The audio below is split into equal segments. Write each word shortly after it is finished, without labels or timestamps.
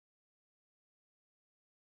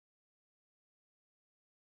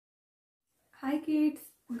Hi kids,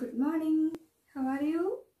 good morning. How are you?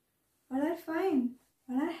 All are fine.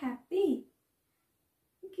 All are happy.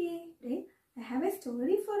 Okay, today I have a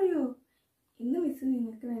story for you. ഇന്ന് miss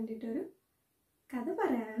നിങ്ങൾക്ക് വേണ്ടിയിട്ടൊരു കഥ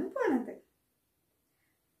പറയാനാണ് പോണത്.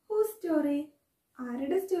 Whose story?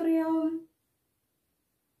 ആരുടെ സ്റ്റോറിയാവും?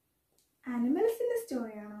 ആനിമൽസിന്റെ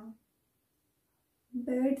സ്റ്റോറിയാണോ?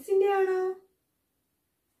 ബേർഡ്സിന്റെ ആണോ?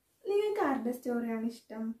 നിങ്ങൾക്ക് ആരുടെ സ്റ്റോറിയാണ്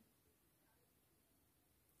ഇഷ്ടം?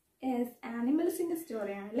 Yes, animals in the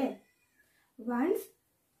story ആണല്ലേ. Once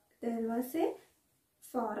there was a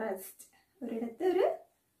forest. ഒരിടത്ത്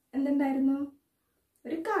എന്തുണ്ടായിരുന്നു?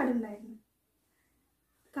 ഒരു കാടുണ്ടായിരുന്നു.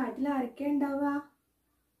 കാട്ടിൽ ആരൊക്കെ ഉണ്ടാവുക?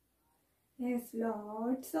 Yes,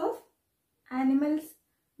 lots of animals,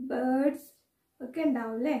 birds ഒക്കെ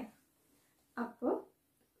ഉണ്ടാവും അല്ലേ? അപ്പോൾ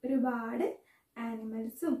ഒരുപാട്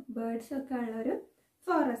ആനിമൽസും ബേർഡ്സും ഒക്കെ ഉള്ളൊരു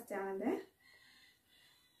ഫോറസ്റ്റ് ആണത്.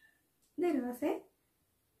 There was a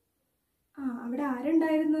അവിടെ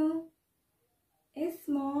ആരുണ്ടായിരുന്നു? A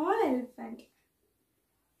small elephant.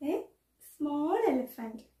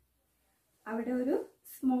 അവിടെ ഒരു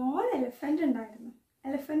സ്മോൾ എലിഫന്റ് ഉണ്ടായിരുന്നു.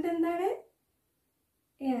 എലിഫന്റ് എന്താണ്?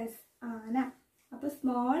 യെസ്, ആന. അപ്പൊ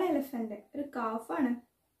സ്മോൾ എലിഫന്റ് ഒരു കാഫാണ്.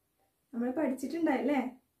 നമ്മൾ പഠിച്ചിട്ടുണ്ടായില്ലേ?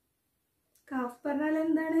 കാഫ് പറഞ്ഞാൽ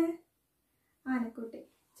എന്താണ്? ആനക്കുട്ടി.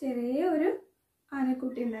 ചെറിയ ഒരു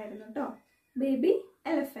ആനക്കുട്ടി ഉണ്ടായിരുന്നു കേട്ടോ, ബേബി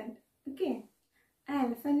എലിഫന്റ്. ഓക്കെ, ആ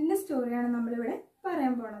എലിഫന്റിന്റെ സ്റ്റോറിയാണ് നമ്മളിവിടെ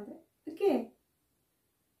പറയാൻ പോണത്. Okay,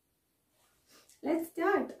 let's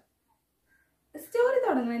start. സ്റ്റോറി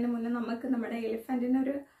തുടങ്ങുന്നതിന് മുന്നേ നമുക്ക് നമ്മുടെ എലിഫന്റിന്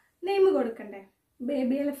ഒരു നെയിം കൊടുക്കണ്ടേ?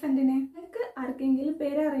 ബേബി എലിഫന്റിന് നിങ്ങൾക്ക് ആർക്കെങ്കിലും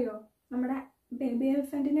പേരറിയോ നമ്മുടെ ബേബി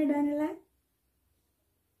എലിഫന്റിന് ഇടാനുള്ള?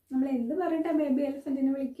 നമ്മൾ എന്ത് പറഞ്ഞിട്ടാ ബേബി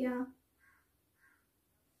എലിഫന്റിനെ വിളിക്കുക?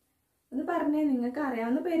 ഒന്ന് പറഞ്ഞേ, നിങ്ങൾക്ക്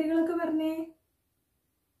അറിയാവുന്ന പേരുകളൊക്കെ പറഞ്ഞേ.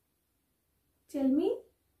 Tell me.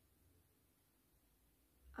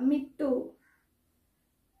 Mittu.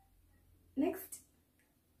 Next.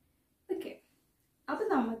 Okay, അപ്പൊ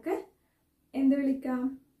നമുക്ക് എന്ത് വിളിക്കാം?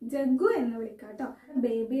 ജഗ്ഗു എന്ന് വിളിക്കാം കേട്ടോ.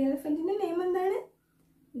 ബേബി എലിഫന്റിന്റെ നെയിം എന്താണ്?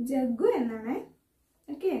 ജഗ്ഗു എന്നാണ്.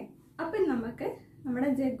 ഓക്കെ, അപ്പൊ നമുക്ക്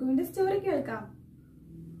നമ്മുടെ ജഗ്ഗുവിന്റെ സ്റ്റോറി കേൾക്കാം.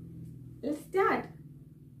 Let's start.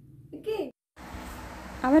 Okay,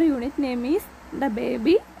 our unit name is the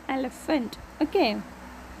baby elephant. Okay,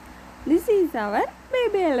 this is our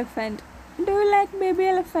baby elephant. Do you like baby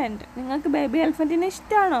elephant? നിങ്ങൾക്ക് baby elephantനെ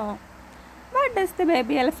ഇഷ്ടമാണോ? What does the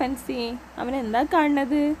baby elephant see? അവൻ എന്താ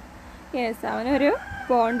കാണുന്നത്? യെസ്, അവനൊരു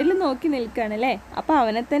പോണ്ടിൽ നോക്കി നിൽക്കുകയാണ് അല്ലേ? അപ്പോൾ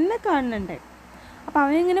അവനെ തന്നെ കാണുന്നുണ്ട്. അപ്പോൾ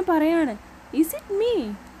അവനിങ്ങനെ പറയാണ്, is it me?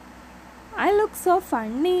 I look so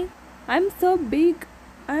funny. I M so big.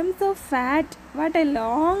 I M so fat. What A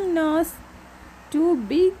long nose. To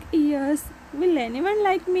big years. Will anyone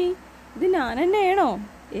like me? ഇത് ഞാൻ തന്നെയാണോ?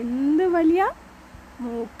 എന്ത് വലിയ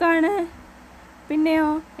മൂക്കാണ്. പിന്നെയോ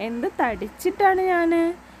എന്ത് തടിച്ചിട്ടാണ് ഞാൻ.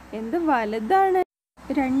 എന്ത് വലുതാണ്.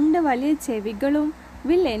 2 വലിയ ചെവികളും.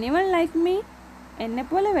 Will anyone like me?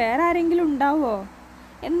 എന്നെപ്പോലെ വേറെ ആരെങ്കിലും ഉണ്ടാവുമോ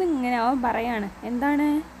എന്നിങ്ങനെ അവൻ പറയാണ്. എന്താണ്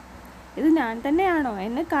ഇത്, ഞാൻ തന്നെയാണോ?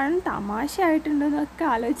 എന്നെ കാണാൻ തമാശയായിട്ടുണ്ടെന്നൊക്കെ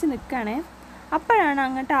ആലോചിച്ച് നിൽക്കുകയാണേ. അപ്പോഴാണ്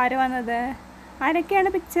അങ്ങോട്ട് ആര് വന്നത്?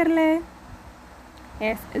 ആരൊക്കെയാണ് പിക്ചറിൽ?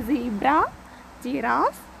 Yes, zebra,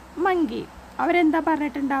 giraffe, monkey. അവരെന്താ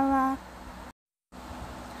പറഞ്ഞിട്ടുണ്ടാവുക?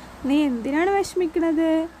 നീ എന്തിനാണ് വിഷമിക്കുന്നത്?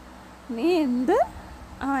 നീ എന്ത്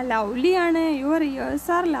ലവ്ലിയാണ്. Your years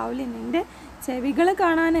R lovely. നിൻ്റെ ചെവികൾ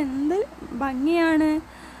കാണാൻ എന്ത് ഭംഗിയാണ്.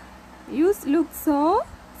 You look so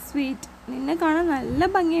sweet. നിന്നെ കാണാൻ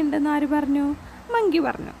നല്ല ഭംഗിയുണ്ടെന്ന് ആര് പറഞ്ഞു? മങ്കി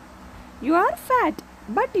പറഞ്ഞു. You are fat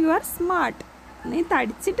but you are smart. നീ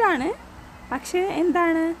തടിച്ചിട്ടാണ്, പക്ഷേ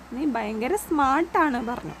എന്താണ്, നീ ഭയങ്കര സ്മാർട്ടാണ്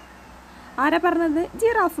പറഞ്ഞു. ആരാ പറഞ്ഞത്?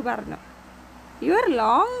 ജിറാഫ് പറഞ്ഞു. Your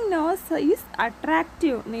long nose is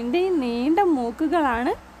attractive. നിൻ്റെ ഈ നീണ്ട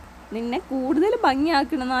മൂക്കുകളാണ് നിന്നെ കൂടുതൽ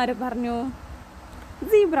ഭംഗിയാക്കണമെന്ന് ആര് പറഞ്ഞു?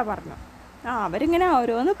 സീബ്ര പറഞ്ഞു. അവരിങ്ങനെ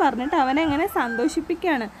ഓരോന്ന് പറഞ്ഞിട്ട് അവനെ എങ്ങനെ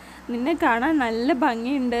സന്തോഷിപ്പിക്കുകയാണ്. നിന്നെ കാണാൻ നല്ല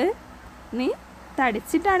ഭംഗിയുണ്ട്, നീ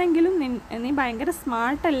തടിച്ചിട്ടാണെങ്കിലും നീ ഭയങ്കര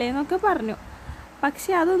സ്മാർട്ടല്ലേ എന്നൊക്കെ പറഞ്ഞു.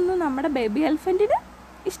 പക്ഷെ അതൊന്നും നമ്മുടെ baby എലിഫന്റിന്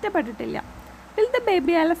ഇഷ്ടപ്പെട്ടിട്ടില്ല. Will the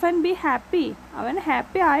baby elephant be happy? അവൻ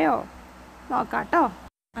ഹാപ്പി ആയോ? നോക്കാട്ടോ.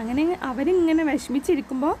 അങ്ങനെ അവരിങ്ങനെ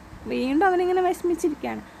വിഷമിച്ചിരിക്കുമ്പോൾ വീണ്ടും അവനിങ്ങനെ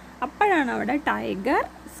വിഷമിച്ചിരിക്കുകയാണ്. അപ്പോഴാണ് അവിടെ ടൈഗർ,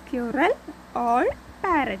 സ്ക്യൂറൽ, ഓൾ,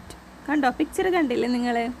 പാരറ്റ്. കണ്ടോ, പിക്ചർ കണ്ടില്ലേ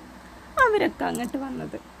നിങ്ങൾ? അവരൊക്കെ അങ്ങോട്ട്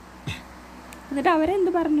വന്നത്. എന്നിട്ട്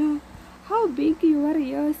അവരെന്ത് പറഞ്ഞു? How big your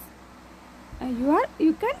years.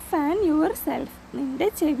 You can fan your self. നിൻ്റെ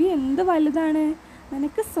ചെവി എന്ത് വലുതാണ്,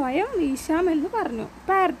 നിനക്ക് സ്വയം വീശാമെന്ന് പറഞ്ഞു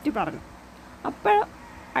പാരറ്റ് പറഞ്ഞു. അപ്പോൾ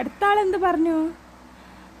അടുത്ത ആളെന്ത് പറഞ്ഞു?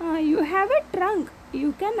 You have A trunk. You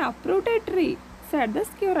can uproot A tree, said the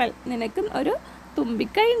squirrel. നിനക്ക് ഒരു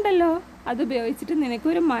തുമ്പിക്കൈ ഉണ്ടല്ലോ, അതുപയോഗിച്ചിട്ട്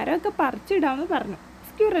നിനക്കൊരു മരമൊക്കെ പറിച്ചിടാമെന്ന് പറഞ്ഞു.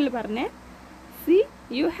 സ്ക്യൂറൽ പറഞ്ഞേ, C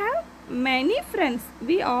you have many friends,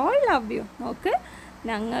 we all love you. നോക്ക്,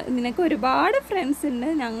 നിനക്ക് ഒരുപാട് ഫ്രണ്ട്സ് ഉണ്ട്,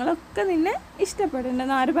 ഞങ്ങളൊക്കെ നിന്നെ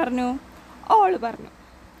ഇഷ്ടപ്പെടുന്നുണ്ടെന്ന് ആര് പറഞ്ഞു? ഓൾ പറഞ്ഞു.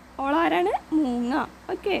 ഓൾ ആരാണ്? മൂങ്ങ.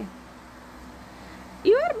 Okay.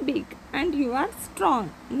 You are big and you are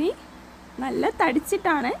strong. നീ നല്ല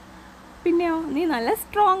തടിച്ചിട്ടാണ്, പിന്നെയോ നീ നല്ല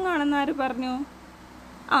സ്ട്രോങ് ആണെന്ന് ആര് പറഞ്ഞു?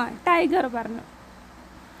 ടൈഗർ പറഞ്ഞു.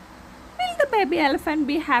 Will the baby elephant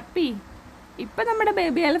be happy? ഇപ്പം നമ്മുടെ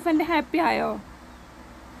ബേബി എലഫന്റ് ഹാപ്പി ആയോ?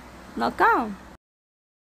 നോക്കാം.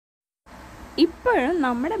 ഇപ്പോഴും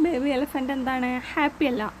നമ്മുടെ ബേബി എലഫന്റ് എന്താണ്? ഹാപ്പി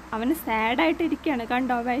അല്ല, അവന് സാഡായിട്ട് ഇരിക്കുകയാണ്.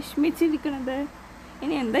 കണ്ടോ, വിഷമിച്ചിരിക്കണത്.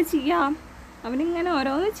 ഇനി എന്താ ചെയ്യാം? അവനിങ്ങനെ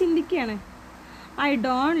ഓരോന്ന് ചിന്തിക്കുകയാണ്. I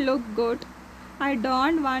don't look good, I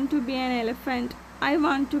don't want to B an elephant, I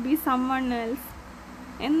want to B someone else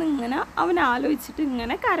എന്നിങ്ങനെ അവൻ ആലോചിച്ചിട്ട്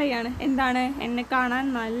ഇങ്ങനെ കരയാണ്. എന്താണ്? എന്നെ കാണാൻ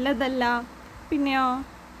നല്ലതല്ല, പിന്നെയോ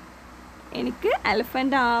എനിക്ക്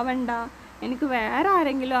എലഫൻ്റ് ആവണ്ട, എനിക്ക് വേറെ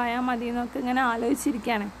ആരെങ്കിലും ആയാൽ മതി എന്നൊക്കെ ഇങ്ങനെ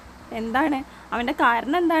ആലോചിച്ചിരിക്കുകയാണ്. എന്താണ് അവൻ്റെ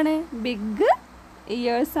കാരണം? എന്താണ്? ബിഗ്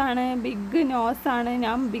ഇയേഴ്സാണ്, ബിഗ് നോസാണ്,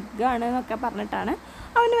 ഞാൻ ബിഗാണ് എന്നൊക്കെ പറഞ്ഞിട്ടാണ്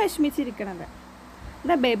അവന് വിഷമിച്ചിരിക്കണത്.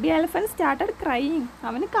 The baby elephant started crying.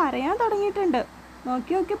 അവന് കരയാൻ തുടങ്ങിയിട്ടുണ്ട്.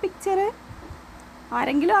 നോക്കി നോക്കി പിക്ചർ.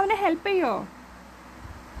 ആരെങ്കിലും അവനെ ഹെൽപ്പ് ചെയ്യോ?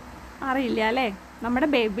 അറിയില്ല അല്ലേ? നമ്മുടെ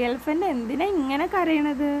ബേബി എലഫൻ്റ് എന്തിനാ ഇങ്ങനെ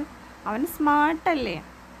കരയണത്? അവൻ സ്മാർട്ടല്ലേ,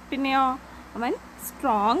 പിന്നെയോ അവൻ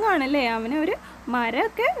സ്ട്രോങ് ആണല്ലേ, അവന് ഒരു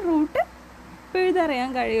മരമൊക്കെ റൂട്ട് പിഴുതറിയാൻ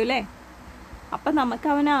കഴിയൂലേ. അപ്പം നമുക്ക്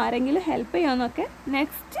അവനെ ആരെങ്കിലും ഹെൽപ്പ് ചെയ്യുമെന്നൊക്കെ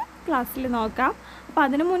നെക്സ്റ്റ് ക്ലാസ്സിൽ നോക്കാം. അപ്പം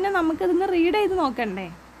അതിനു മുന്നേ നമുക്കിതൊന്ന് റീഡ് ചെയ്ത് നോക്കണ്ടേ?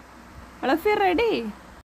 All of you ready?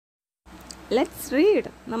 Let's read.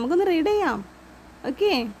 നമുക്കൊന്ന് റീഡ് ചെയ്യാം.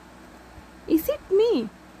 Okay. Is it me?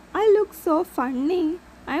 I look so funny.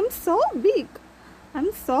 I'm so big. I'm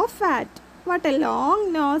so fat. What a long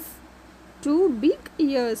nose. 2 big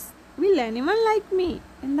ears. Will anyone like me?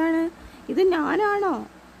 എന്താണ് ഇത്? ഞാനാണോ?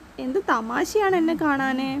 എന്ത് തമാശയാണ് എന്നെ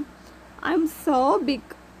കാണാനേ. I'm so big.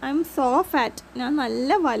 I'm so fat. ഞാൻ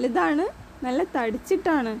നല്ല വലുതാണ്, നല്ല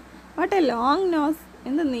തടിച്ചിട്ടാണ്. What a long nose.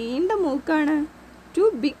 എന്ത് നീണ്ട മൂക്കാണ്. 2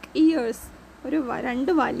 big ears. ഒരു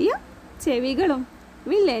 2 വലിയ ചെവികളും.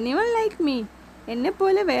 Will anyone like me?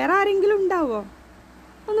 എന്നെപ്പോലെ വേറെ ആരെങ്കിലും ഉണ്ടാവോ?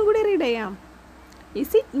 ഒന്നും കൂടി റീഡ് ചെയ്യാം.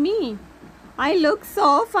 Is it me? I look so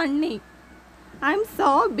funny. I'm so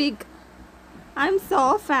big. I'm so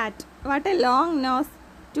fat. What a long nose.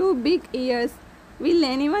 2 big ears. Will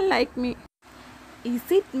anyone like me? Is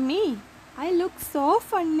it me? I look so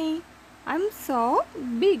funny. I'm so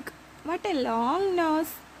big. What a long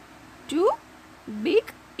nose. 2 big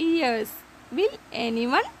ears. Will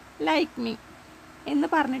anyone like me? എന്ന്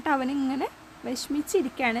പറഞ്ഞിട്ട് അവനിങ്ങനെ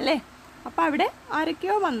വിഷമിച്ചിരിക്കുകയാണ് അല്ലേ. അപ്പോൾ അവിടെ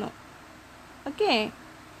ആരൊക്കെയോ വന്നു. Okay,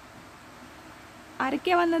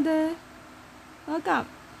 ആരൊക്കെയാ വന്നത് നോക്കാം.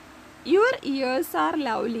 Your years R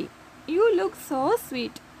lovely, you look so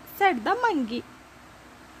sweet, said the monkey.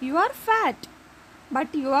 You are fat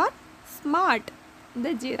but you are smart,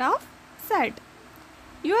 the giraffe Z.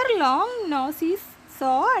 Your long nose is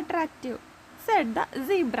so attractive, said the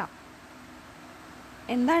zebra.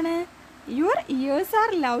 എന്താണ്? Your years R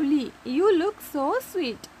lovely, you look so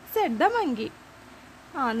sweet, said the monkey.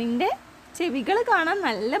 നിൻ്റെ ചെവികൾ കാണാൻ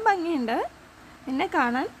നല്ല ഭംഗിയുണ്ട്, നിന്നെ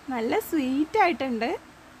കാണാൻ നല്ല സ്വീറ്റായിട്ടുണ്ട്.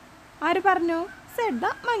 ആര് പറഞ്ഞു? Said the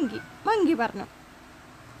monkey. മങ്കി പറഞ്ഞു.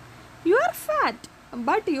 You are fat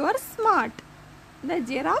but you are smart, the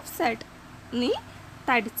giraffe Z. നീ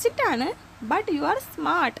തടിച്ചിട്ടാണ്, ബട്ട് യു ആർ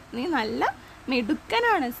സ്മാർട്ട്, നീ നല്ല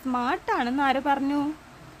മിടുക്കനാണ്, സ്മാർട്ടാണെന്ന് ആര് പറഞ്ഞു?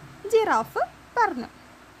 ജിറാഫ് പറഞ്ഞു.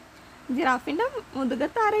 ജിറാഫിൻ്റെ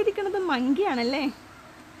മുതുകത്ത് ആരായിരിക്കണത്? മങ്കിയാണല്ലേ.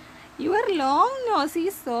 Your long nose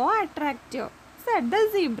is so attractive, said the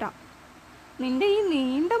zebra. നിൻ്റെ ഈ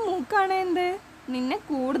നീണ്ട മൂക്കാണ് എന്ത്? നിന്നെ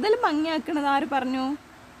കൂടുതൽ ഭംഗിയാക്കണത് ആര് പറഞ്ഞു?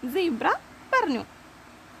 സീബ്ര പറഞ്ഞു.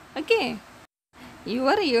 Okay.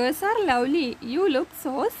 Your years R lovely, you look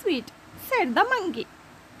so sweet, said the monkey.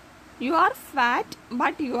 You are fat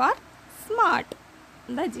but you are smart,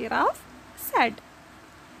 the giraffe Z.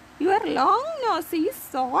 Your long nose is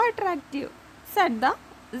so attractive, said the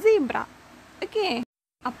zebra. Okay.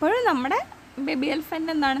 അപ്പോഴും നമ്മുടെ baby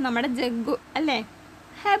elephant എന്താണ്? നമ്മുടെ ജഗ്ഗു അല്ലേ,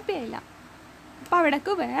 happy ആയില്ല. അപ്പോൾ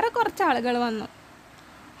അവിടേക്ക് വേറെ കുറച്ച് ആളുകൾ വന്നു.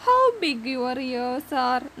 How big your years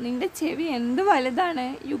R, നിൻ്റെ ചെവി എന്ത് വലുതാണ്.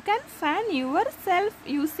 You can fan your self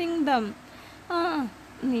using dum.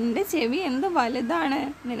 നിൻ്റെ ചെവി എന്ത് വലുതാണ്,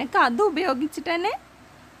 നിനക്ക് അത് ഉപയോഗിച്ചിട്ട് തന്നെ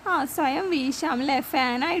സ്വയം വീശാം അല്ലേ,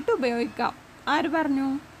 ഫാനായിട്ട് ഉപയോഗിക്കാം. ആര് പറഞ്ഞു?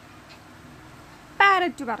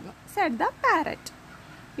 പാരറ്റ് പറഞ്ഞു. Said the parrot.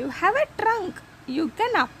 You have A trunk, you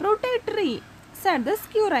can uproot A tree, said the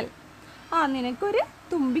squirrel. നിനക്കൊരു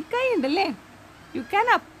തുമ്പിക്കൈ ഉണ്ടല്ലേ, you can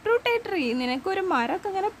uproot A tree. നിനക്കൊരു മരമൊക്കെ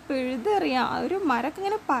ഇങ്ങനെ പിഴുതെറിയാം, ഒരു മരമൊക്കെ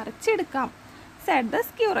ഇങ്ങനെ പറിച്ചെടുക്കാം. Said the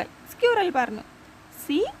squirrel. സ്ക്യൂറൽ പറഞ്ഞു,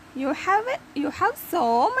 C you have so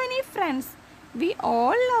many friends, we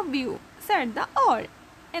all love you. Said the all.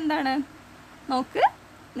 എന്താണ്? നോക്ക്,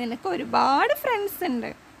 നിനക്ക് ഒരുപാട് ഫ്രണ്ട്സ്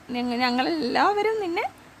ഉണ്ട്, ഞങ്ങളെല്ലാവരും നിന്നെ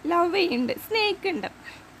ലവ് ചെയ്യുന്നുണ്ട്, സ്നേഹിക്കുന്നുണ്ട്.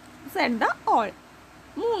 Said the all.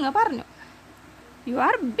 മൂങ്ങ പറഞ്ഞു, you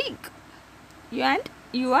are big and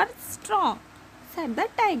you are strong. Said the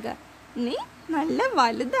tiger. നീ നല്ല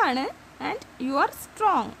വലുതാണ്, ആൻഡ് യു ആർ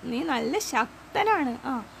സ്ട്രോങ്. നീ നല്ല ശക്തനാണ്.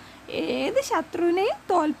 ഏത് ശത്രുവിനെയും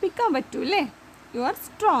തോൽപ്പിക്കാൻ പറ്റൂല്ലേ? You are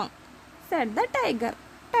strong. Said the tiger.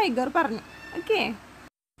 Tiger പറഞ്ഞു, okay.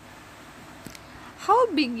 How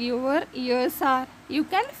big your years R, you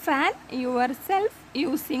can fan your self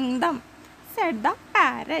using dum. Said the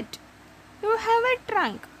parrot. You have A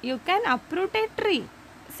trunk, you can uproot A tree.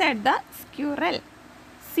 Said the squirrel.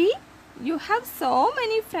 C you have so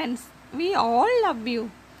many friends, we all love you.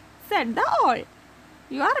 Said the all.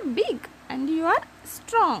 You are big and you are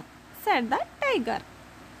strong. Said the tiger.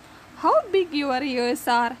 How big your years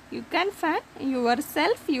R, you can fan your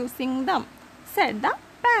self using dum. Said the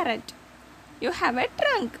parrot. You have A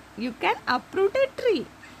trunk, you can uproot A tree.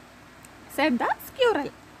 Said the squirrel.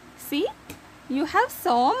 C you have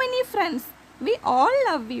so many friends, we all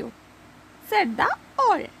love you. Said the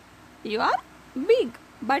all. You are big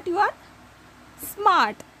but you are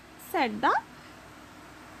smart. Said the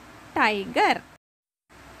tiger.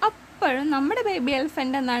 അപ്പോഴും നമ്മുടെ baby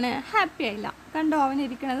elephant എന്താണ്? Happy ആയില്ല. കണ്ടോ,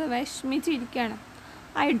 അവനിരിക്കണത് വിഷമിച്ചിരിക്കുകയാണ്.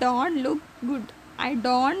 I don't look good, I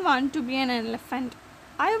don't want to B an elephant,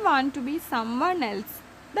 I want to B someone else.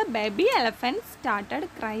 The baby elephant started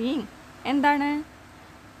crying. എന്താണ്?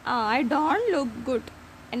 I don't look good,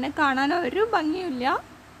 എന്നെ കാണാൻ ഒരു ഭംഗിയില്ല.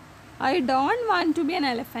 I don't want to B an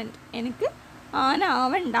elephant, എനിക്ക് ആന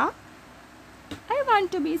ആവണ്ട. I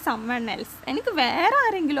want to B someone else, എനിക്ക് വേറെ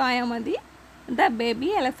ആരെങ്കിലും ആയാൽ മതി. The baby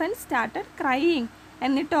elephant started crying.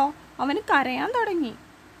 എന്നിട്ടോ അവന് കരയാൻ തുടങ്ങി.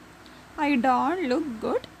 I don't look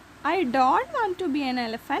good, I don't want to B an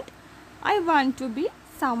elephant, I want to B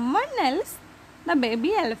someone else. The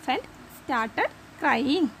baby elephant started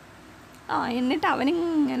crying. എന്നിട്ട്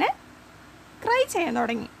അവനിങ്ങനെ ക്രൈ ചെയ്യാൻ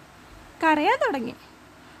തുടങ്ങി, കരയാൻ തുടങ്ങി.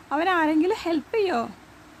 അവനാരെങ്കിലും ഹെൽപ്പ് ചെയ്യോ?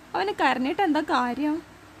 അവന് കരഞ്ഞിട്ട് എന്താ കാര്യം?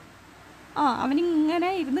 അവനിങ്ങനെ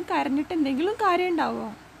ഇരുന്ന് കരഞ്ഞിട്ട് എന്തെങ്കിലും കാര്യം ഉണ്ടാവുമോ?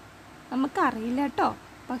 നമുക്കറിയില്ല കേട്ടോ.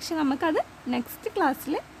 പക്ഷെ നമുക്കത് നെക്സ്റ്റ്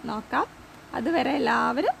ക്ലാസ്സിൽ നോക്കാം. അതുവരെ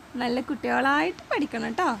എല്ലാവരും നല്ല കുട്ടികളായിട്ട് പഠിക്കണം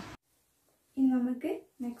കേട്ടോ. ഇനി നമുക്ക്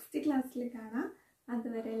നെക്സ്റ്റ് ക്ലാസ്സിൽ കാണാം.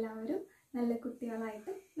 അതുവരെ എല്ലാവരും നല്ല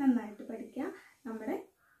കുട്ടികളായിട്ട് നന്നായിട്ട് പഠിക്കുക. നമ്മുടെ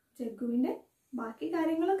ജഗ്ഗുവിൻ്റെ ബാക്കി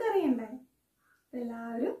കാര്യങ്ങളൊക്കെ അറിയണ്ടേ?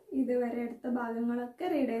 എല്ലാവരും ഇതുവരെ എടുത്ത ഭാഗങ്ങളൊക്കെ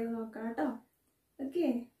റീഡ് ചെയ്ത് നോക്കണം കേട്ടോ. ഓക്കെ.